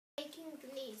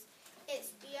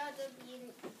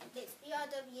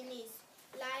BRW News,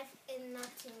 live in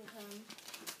Nottingham.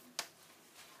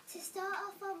 To start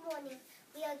off our morning,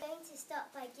 we are going to start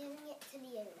by giving it to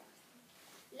Leona.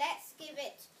 Let's give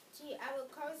it to our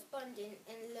correspondent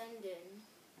in London.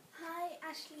 Hi,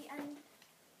 Ashley and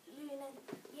Luna.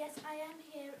 Yes, I am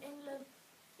here and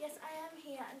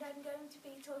I'm going to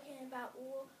be talking about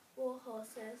war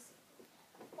horses.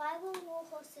 Why were war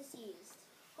horses used?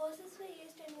 Horses were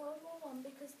used in World War I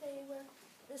because they were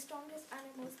the strongest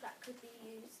animals that could be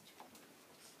used.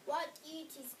 What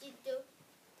duties did the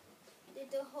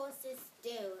horses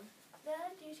do?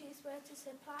 Their duties were to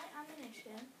supply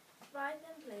ammunition, ride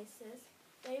them places.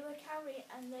 They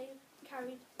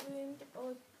carried wounded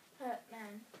or hurt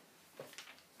men.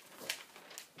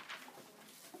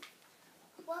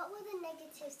 What were the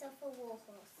negatives of a war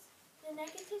horse? The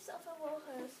negatives of a war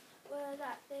horse were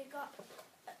that they got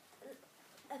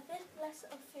a bit less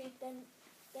of food than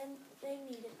they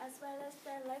needed, as well as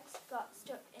their legs got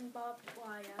stuck in barbed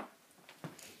wire.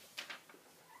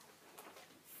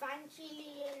 Thank you,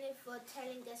 Leona, for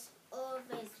telling us all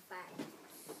those facts.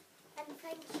 And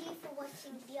thank you for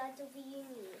watching BRW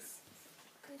News.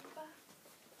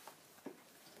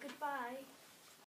 Goodbye.